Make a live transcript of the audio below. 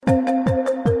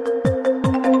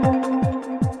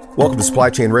Welcome to Supply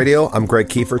Chain Radio. I'm Greg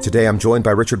Kiefer. Today I'm joined by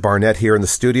Richard Barnett here in the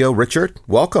studio. Richard,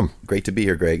 welcome. Great to be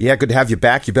here, Greg. Yeah, good to have you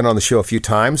back. You've been on the show a few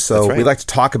times. So right. We'd like to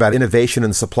talk about innovation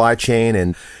in the supply chain.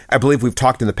 And I believe we've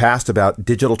talked in the past about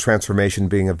digital transformation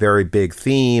being a very big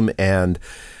theme and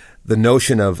the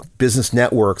notion of business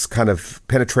networks kind of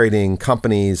penetrating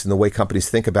companies and the way companies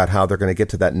think about how they're going to get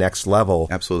to that next level.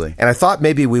 Absolutely. And I thought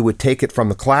maybe we would take it from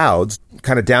the clouds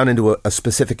kind of down into a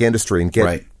specific industry and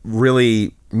get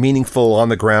really meaningful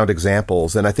on-the-ground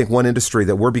examples. And I think one industry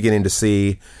that we're beginning to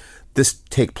see this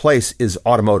take place is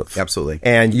automotive. Absolutely.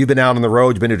 And you've been out on the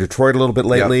road. You've been to Detroit a little bit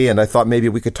lately. Yep. And I thought maybe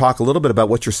we could talk a little bit about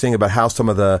what you're seeing about how some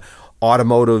of the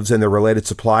automotives and their related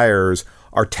suppliers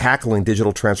are tackling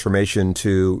digital transformation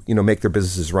to, make their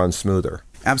businesses run smoother.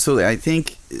 Absolutely. I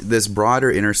think this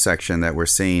broader intersection that we're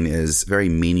seeing is very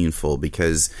meaningful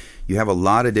because you have a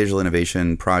lot of digital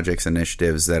innovation projects,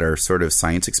 initiatives that are sort of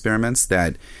science experiments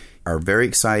that are very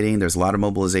exciting. There's a lot of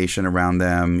mobilization around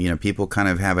them. People kind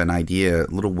of have an idea, a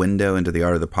little window into the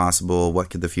art of the possible. What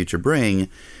could the future bring?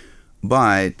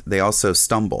 But they also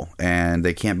stumble and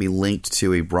they can't be linked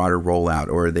to a broader rollout,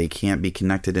 or they can't be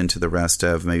connected into the rest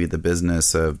of maybe the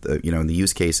business of the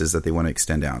use cases that they want to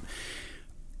extend out.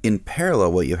 In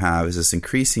parallel, what you have is this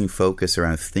increasing focus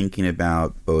around thinking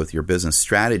about both your business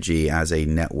strategy as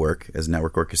network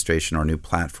orchestration or new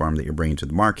platform that you're bringing to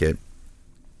the market,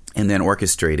 and then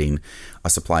orchestrating a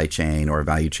supply chain or a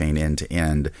value chain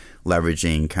end-to-end,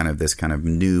 leveraging kind of this kind of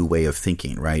new way of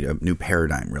thinking, right? A new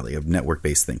paradigm, really, of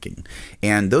network-based thinking.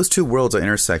 And those two worlds are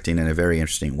intersecting in a very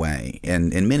interesting way.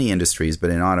 And in many industries, but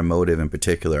in automotive in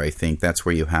particular, I think that's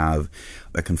where you have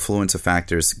a confluence of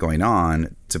factors going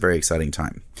on. It's a very exciting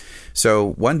time.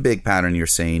 So one big pattern you're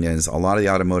seeing is a lot of the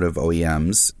automotive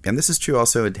OEMs, and this is true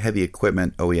also at heavy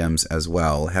equipment OEMs as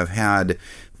well, have had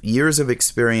years of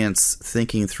experience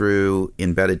thinking through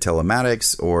embedded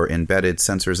telematics or embedded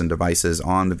sensors and devices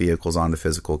on the vehicles, on the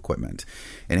physical equipment.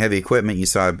 In heavy equipment, you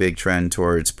saw a big trend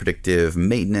towards predictive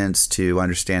maintenance to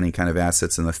understanding kind of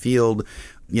assets in the field.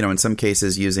 In some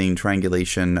cases using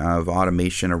triangulation of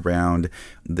automation around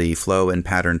the flow and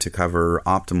pattern to cover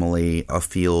optimally a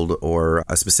field or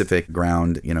a specific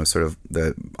ground, sort of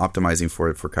the optimizing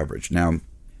for coverage. Now,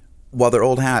 while they're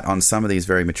old hat on some of these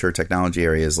very mature technology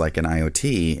areas like in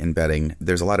IoT embedding,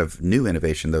 there's a lot of new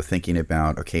innovation, though, thinking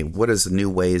about, okay, what is new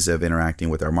ways of interacting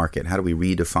with our market? How do we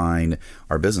redefine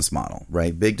our business model,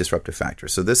 right? Big disruptive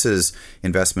factors. So this is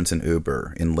investments in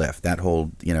Uber, in Lyft, that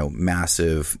whole,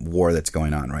 massive war that's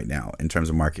going on right now in terms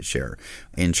of market share.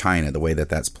 In China, the way that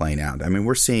that's playing out. I mean,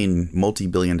 we're seeing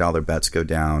multi-billion-dollar bets go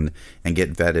down and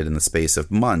get vetted in the space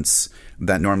of months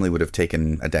that normally would have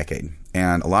taken a decade.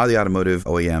 And a lot of the automotive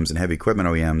OEMs and heavy equipment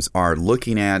OEMs are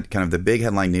looking at kind of the big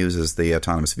headline news as the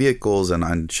autonomous vehicles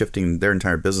and shifting their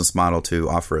entire business model to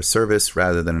offer a service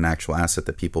rather than an actual asset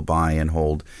that people buy and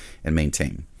hold and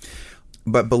maintain.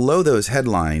 But below those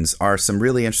headlines are some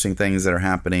really interesting things that are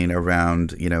happening around,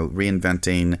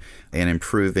 reinventing and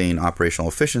improving operational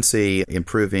efficiency,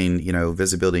 improving,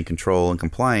 visibility and control and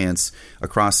compliance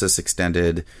across this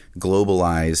extended,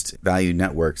 globalized value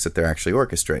networks that they're actually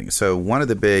orchestrating. So one of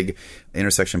the big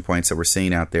intersection points that we're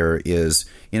seeing out there is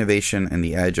innovation and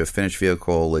the edge of finished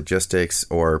vehicle logistics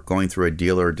or going through a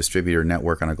dealer or distributor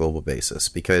network on a global basis,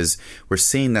 because we're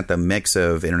seeing that the mix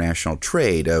of international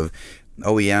trade of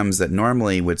OEMs that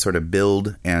normally would sort of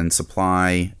build and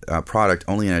supply product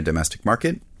only in a domestic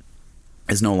market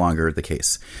is no longer the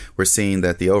case. We're seeing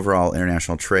that the overall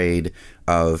international trade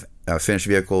of finished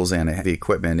vehicles and heavy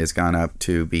equipment has gone up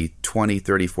to be 20,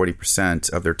 30,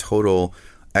 40% of their total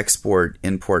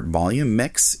export-import volume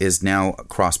mix is now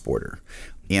cross-border.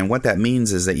 And what that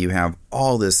means is that you have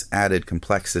all this added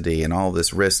complexity and all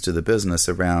this risk to the business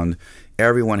around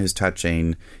everyone who's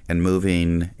touching and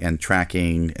moving and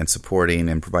tracking and supporting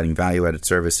and providing value-added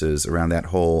services around that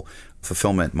whole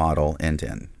fulfillment model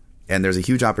end-to-end. And there's a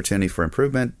huge opportunity for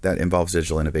improvement that involves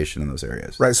digital innovation in those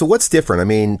areas. Right. So what's different? I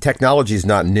mean, technology is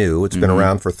not new. It's been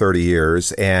around for 30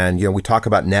 years. And, we talk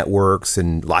about networks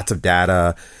and lots of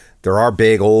data. There are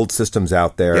big old systems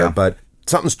out there, but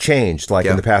something's changed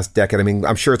in the past decade. I mean,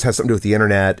 I'm sure it has something to do with the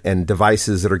internet and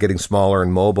devices that are getting smaller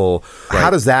and mobile. Right. How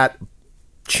does that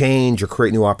change or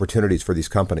create new opportunities for these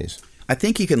companies? I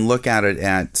think you can look at it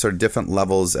at sort of different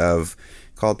levels of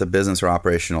call it the business or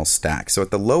operational stack. So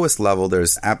at the lowest level,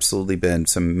 there's absolutely been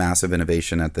some massive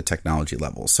innovation at the technology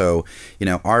level. So,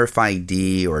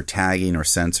 RFID or tagging or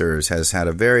sensors has had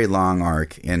a very long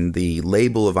arc, and the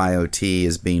label of IoT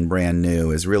as being brand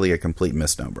new is really a complete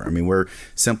misnomer. I mean, we're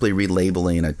simply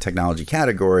relabeling a technology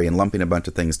category and lumping a bunch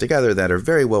of things together that are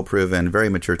very well proven, very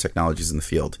mature technologies in the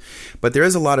field. But there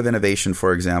is a lot of innovation,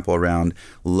 for example, around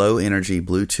low energy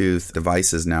Bluetooth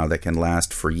devices now that can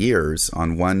last for years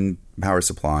on one power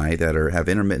supply, that have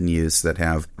intermittent use, that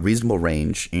have reasonable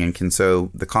range, and can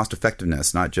so the cost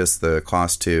effectiveness, not just the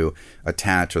cost to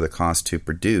attach or the cost to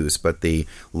produce, but the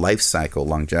life cycle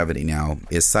longevity now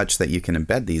is such that you can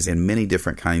embed these in many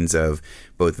different kinds of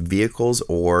both vehicles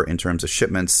or in terms of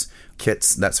shipments,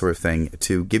 kits, that sort of thing,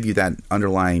 to give you that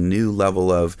underlying new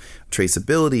level of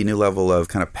traceability, new level of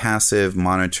kind of passive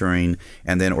monitoring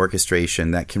and then orchestration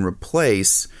that can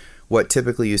replace what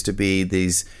typically used to be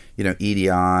these EDI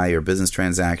or business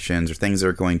transactions or things that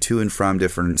are going to and from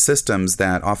different systems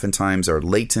that oftentimes are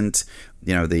latent.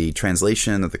 The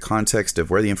translation of the context of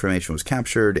where the information was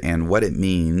captured and what it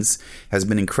means has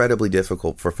been incredibly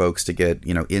difficult for folks to get,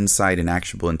 insight and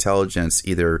actionable intelligence,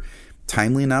 either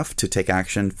timely enough to take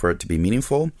action for it to be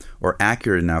meaningful or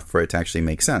accurate enough for it to actually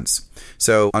make sense.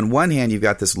 So on one hand, you've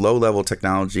got this low-level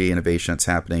technology innovation that's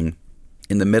happening.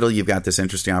 In the middle, you've got this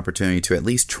interesting opportunity to at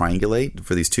least triangulate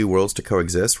for these two worlds to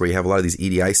coexist, where you have a lot of these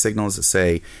EDI signals that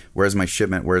say, where's my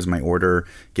shipment, where's my order,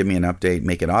 give me an update,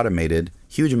 make it automated.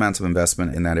 Huge amounts of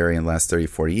investment in that area in the last 30,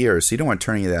 40 years. So you don't want to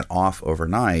turn any of that off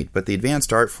overnight. But the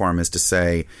advanced art form is to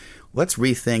say, let's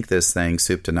rethink this thing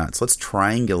soup to nuts. Let's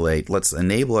triangulate. Let's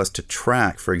enable us to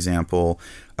track, for example,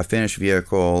 a finished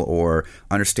vehicle or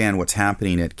understand what's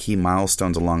happening at key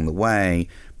milestones along the way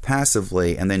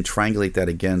passively, and then triangulate that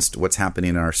against what's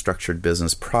happening in our structured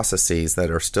business processes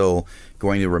that are still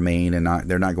going to remain and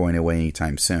they're not going away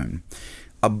anytime soon.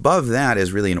 Above that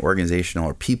is really an organizational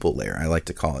or people layer, I like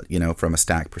to call it, from a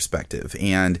stack perspective.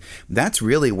 And that's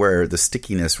really where the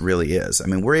stickiness really is. I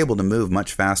mean, we're able to move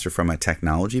much faster from a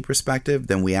technology perspective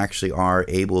than we actually are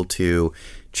able to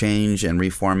change and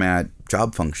reformat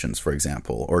job functions, for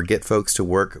example, or get folks to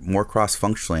work more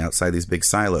cross-functionally outside these big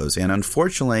silos. And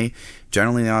unfortunately,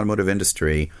 generally in the automotive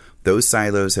industry, those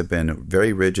silos have been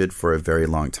very rigid for a very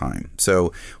long time.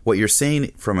 So what you're seeing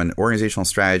from an organizational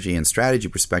strategy and strategy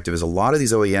perspective is a lot of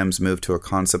these OEMs move to a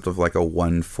concept of like a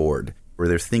one Ford, where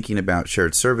they're thinking about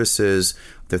shared services,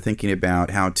 they're thinking about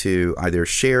how to either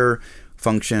share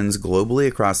functions globally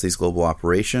across these global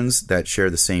operations that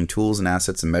share the same tools and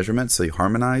assets and measurements, so you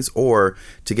harmonize, or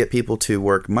to get people to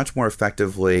work much more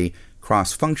effectively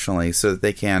cross-functionally so that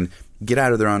they can get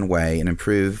out of their own way and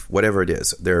improve whatever it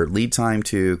is, their lead time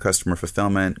to customer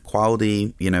fulfillment,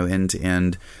 quality, end to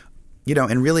end,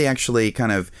 and really actually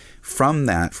kind of from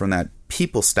that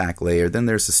people stack layer, then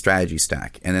there's the strategy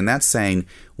stack. And then that's saying,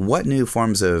 what new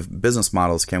forms of business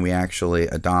models can we actually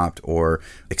adopt or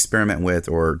experiment with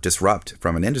or disrupt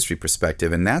from an industry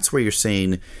perspective? And that's where you're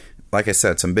seeing, like I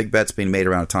said, some big bets being made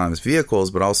around autonomous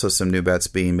vehicles, but also some new bets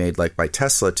being made like by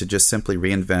Tesla to just simply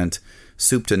reinvent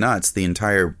soup to nuts the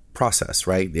entire process,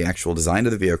 right? The actual design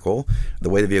of the vehicle, the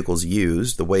way the vehicle is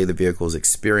used, the way the vehicle is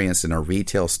experienced in a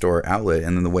retail store outlet,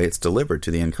 and then the way it's delivered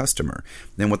to the end customer.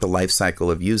 Then what the life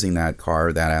cycle of using that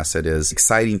car, that asset is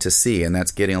exciting to see, and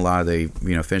that's getting a lot of the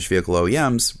finished vehicle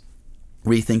OEMs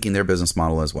rethinking their business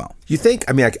model as well. You think,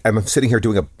 I'm sitting here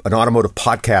doing an automotive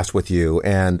podcast with you,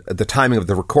 and at the timing of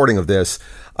the recording of this,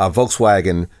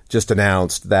 Volkswagen just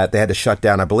announced that they had to shut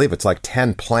down, I believe it's like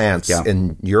 10 plants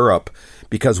in Europe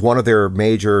because one of their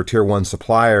major tier one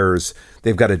suppliers,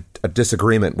 they've got a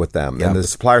disagreement with them. And the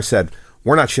supplier said,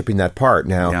 we're not shipping that part.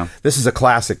 Now, this is a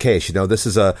classic case. This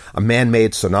is a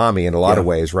man-made tsunami in a lot of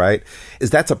ways, right?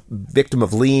 Is that a victim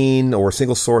of lean or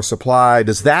single source supply?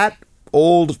 Does that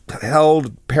old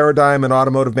held paradigm in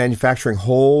automotive manufacturing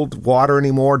hold water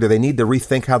anymore? Do they need to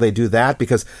rethink how they do that?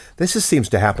 Because this just seems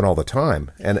to happen all the time.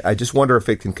 And I just wonder if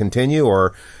it can continue,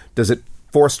 or does it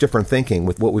force different thinking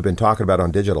with what we've been talking about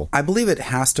on digital? I believe it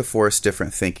has to force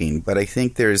different thinking, but I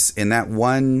think there's, in that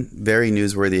one very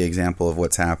newsworthy example of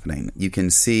what's happening, you can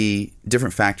see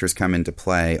different factors come into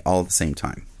play all at the same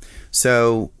time.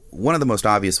 So one of the most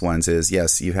obvious ones is,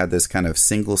 yes, you had this kind of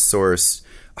single source,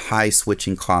 high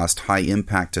switching cost, high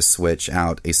impact to switch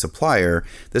out a supplier.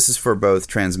 This is for both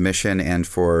transmission and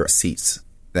for seats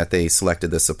that they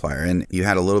selected this supplier. And you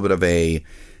had a little bit of a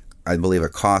I believe, a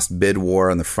cost bid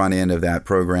war on the front end of that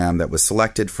program that was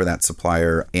selected for that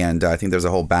supplier. And I think there's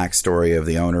a whole backstory of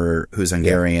the owner who's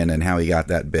Hungarian and how he got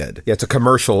that bid. Yeah, it's a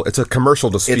commercial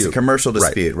dispute. It's a commercial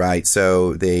dispute, right?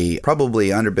 So they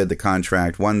probably underbid the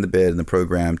contract, won the bid in the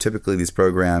program. Typically, these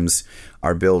programs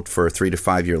are built for a 3 to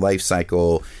 5 year life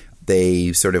cycle.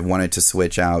 They sort of wanted to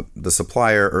switch out the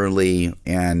supplier early,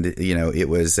 and it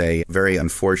was a very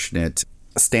unfortunate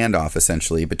standoff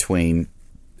essentially between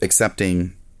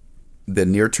accepting the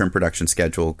near-term production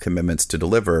schedule commitments to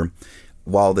deliver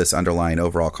while this underlying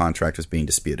overall contract was being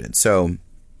disputed. So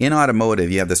in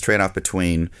automotive, you have this trade-off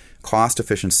between cost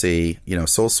efficiency,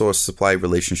 sole source supply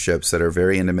relationships that are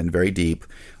very intimate and very deep.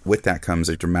 With that comes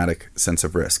a dramatic sense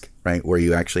of risk, right? Where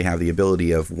you actually have the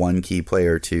ability of one key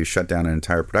player to shut down an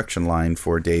entire production line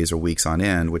for days or weeks on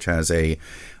end, which has they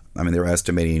were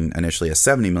estimating initially a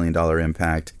 $70 million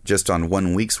impact just on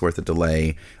 1 week's worth of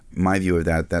delay. My view of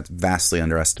that vastly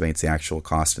underestimates the actual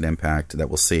cost and impact that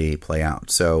we'll see play out.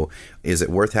 So is it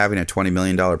worth having a $20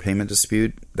 million payment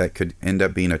dispute that could end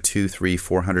up being a $200,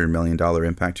 $300, $400 million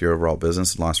impact to your overall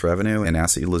business, lost revenue, and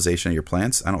asset utilization of your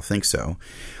plants? I don't think so.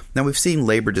 Now, we've seen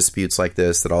labor disputes like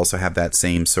this that also have that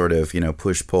same sort of,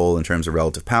 push-pull in terms of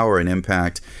relative power and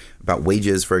impact about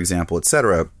wages, for example, et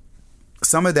cetera.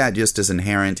 Some of that just is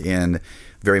inherent in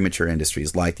very mature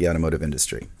industries like the automotive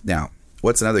industry. Now,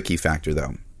 what's another key factor,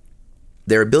 though?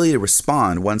 Their ability to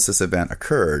respond once this event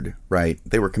occurred, right?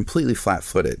 They were completely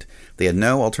flat-footed. They had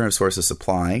no alternative source of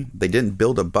supply. They didn't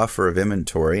build a buffer of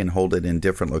inventory and hold it in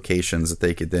different locations that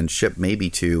they could then ship maybe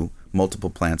to multiple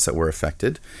plants that were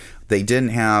affected. They didn't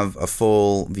have a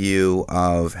full view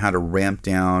of how to ramp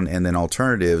down and then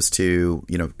alternatives to,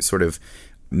 sort of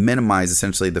minimize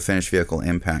essentially the finished vehicle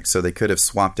impact. So they could have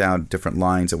swapped out different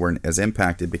lines that weren't as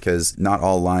impacted because not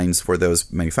all lines for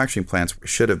those manufacturing plants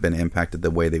should have been impacted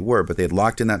the way they were, but they had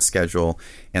locked in that schedule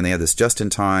and they had this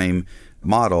just-in-time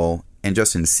model and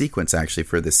just in sequence actually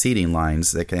for the seeding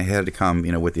lines that had to come,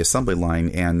 with the assembly line.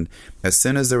 And as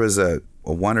soon as there was a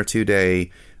 1 or 2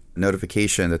 day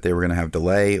notification that they were going to have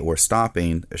delay or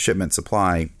stopping a shipment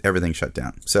supply, everything shut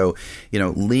down. So,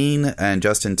 lean and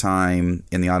just in time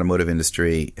in the automotive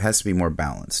industry has to be more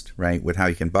balanced, right? With how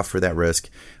you can buffer that risk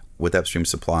with upstream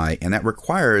supply. And that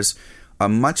requires a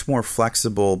much more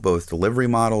flexible both delivery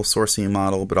model, sourcing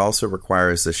model, but also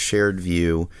requires a shared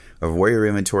view of where your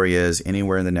inventory is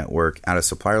anywhere in the network at a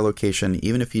supplier location,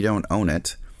 even if you don't own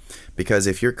it. Because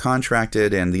if you're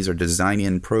contracted and these are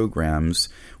design-in programs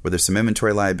where there's some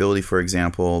inventory liability, for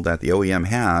example, that the OEM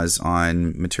has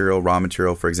on raw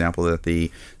material, for example, that the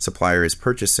supplier is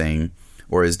purchasing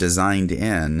or is designed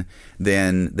in,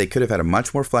 then they could have had a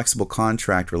much more flexible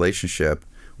contract relationship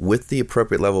with the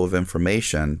appropriate level of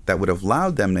information that would have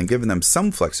allowed them and given them some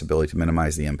flexibility to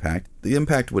minimize the impact. The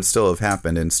impact would still have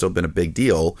happened and still been a big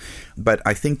deal, but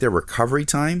I think their recovery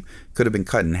time could have been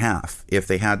cut in half if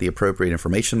they had the appropriate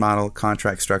information model,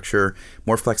 contract structure,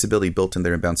 more flexibility built in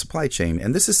their inbound supply chain.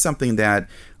 And this is something that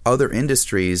other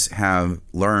industries have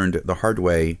learned the hard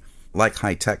way, like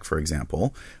high tech, for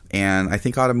example. And I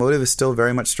think automotive is still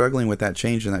very much struggling with that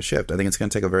change and that shift. I think it's going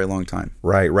to take a very long time.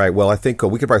 Right. Well, I think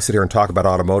we could probably sit here and talk about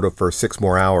automotive for 6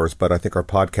 more hours, but I think our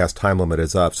podcast time limit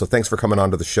is up. So thanks for coming on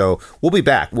to the show. We'll be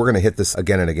back. We're going to hit this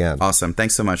again and again. Awesome.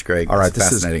 Thanks so much, Greg. All right.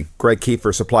 This is Greg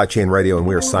Kiefer, Supply Chain Radio, and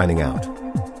we are signing out.